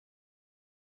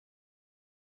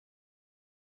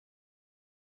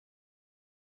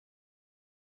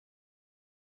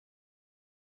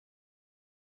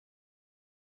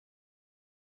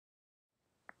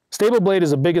Stable blade is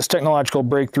the biggest technological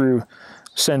breakthrough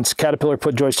since Caterpillar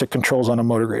put joystick controls on a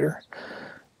motor grader.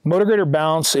 Motor grader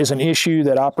bounce is an issue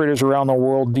that operators around the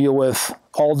world deal with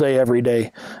all day, every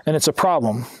day. And it's a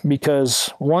problem because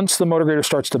once the motor grader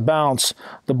starts to bounce,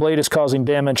 the blade is causing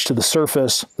damage to the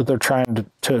surface that they're trying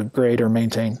to grade or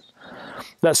maintain.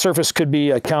 That surface could be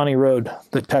a county road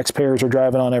that taxpayers are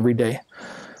driving on every day.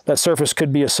 That surface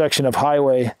could be a section of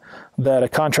highway that a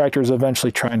contractor is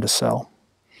eventually trying to sell.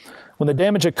 When the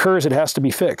damage occurs, it has to be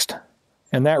fixed.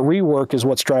 And that rework is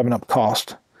what's driving up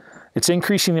cost. It's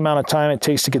increasing the amount of time it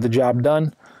takes to get the job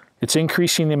done. It's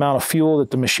increasing the amount of fuel that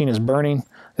the machine is burning.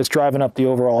 It's driving up the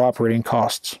overall operating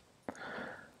costs.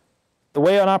 The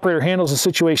way an operator handles the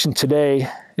situation today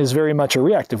is very much a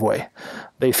reactive way.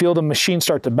 They feel the machine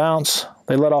start to bounce,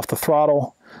 they let off the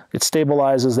throttle, it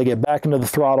stabilizes, they get back into the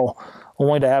throttle,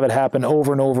 only to have it happen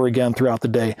over and over again throughout the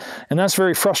day. And that's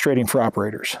very frustrating for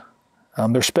operators.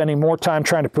 They're spending more time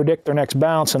trying to predict their next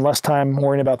bounce and less time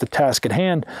worrying about the task at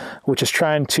hand, which is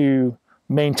trying to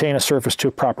maintain a surface to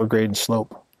a proper grade and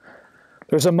slope.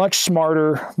 There's a much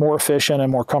smarter, more efficient,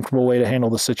 and more comfortable way to handle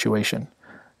the situation.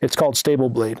 It's called Stable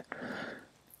Blade.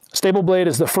 Stable Blade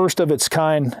is the first of its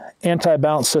kind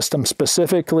anti-bounce system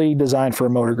specifically designed for a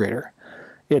motor grader.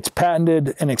 It's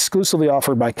patented and exclusively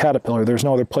offered by Caterpillar. There's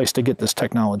no other place to get this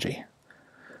technology.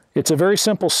 It's a very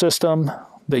simple system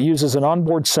that uses an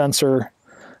onboard sensor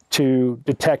to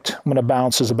detect when a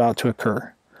bounce is about to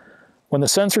occur. When the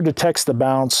sensor detects the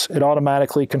bounce, it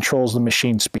automatically controls the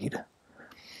machine speed.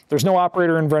 There's no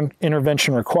operator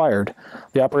intervention required.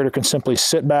 The operator can simply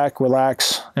sit back,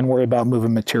 relax, and worry about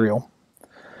moving material.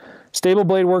 Stable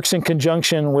Blade works in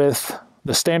conjunction with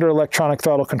the standard electronic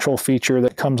throttle control feature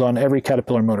that comes on every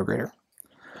Caterpillar motor grader.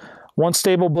 Once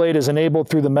Stable Blade is enabled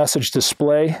through the message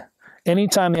display,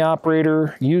 anytime the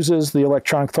operator uses the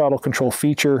electronic throttle control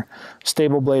feature,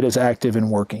 Stable Blade is active and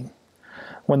working.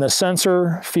 When the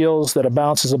sensor feels that a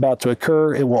bounce is about to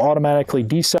occur, it will automatically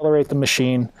decelerate the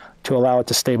machine to allow it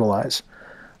to stabilize.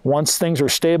 Once things are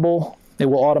stable, it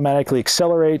will automatically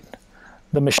accelerate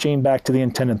the machine back to the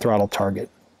intended throttle target.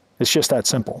 It's just that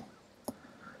simple.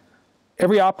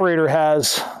 Every operator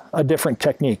has a different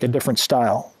technique, a different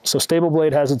style. So Stable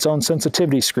Blade has its own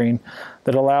sensitivity screen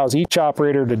that allows each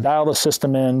operator to dial the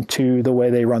system in to the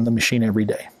way they run the machine every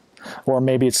day. Or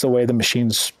maybe it's the way the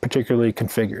machine's particularly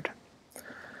configured.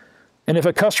 And if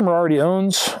a customer already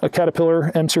owns a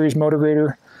Caterpillar M-Series motor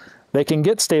grader, they can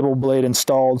get Stable Blade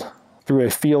installed through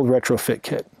a field retrofit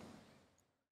kit.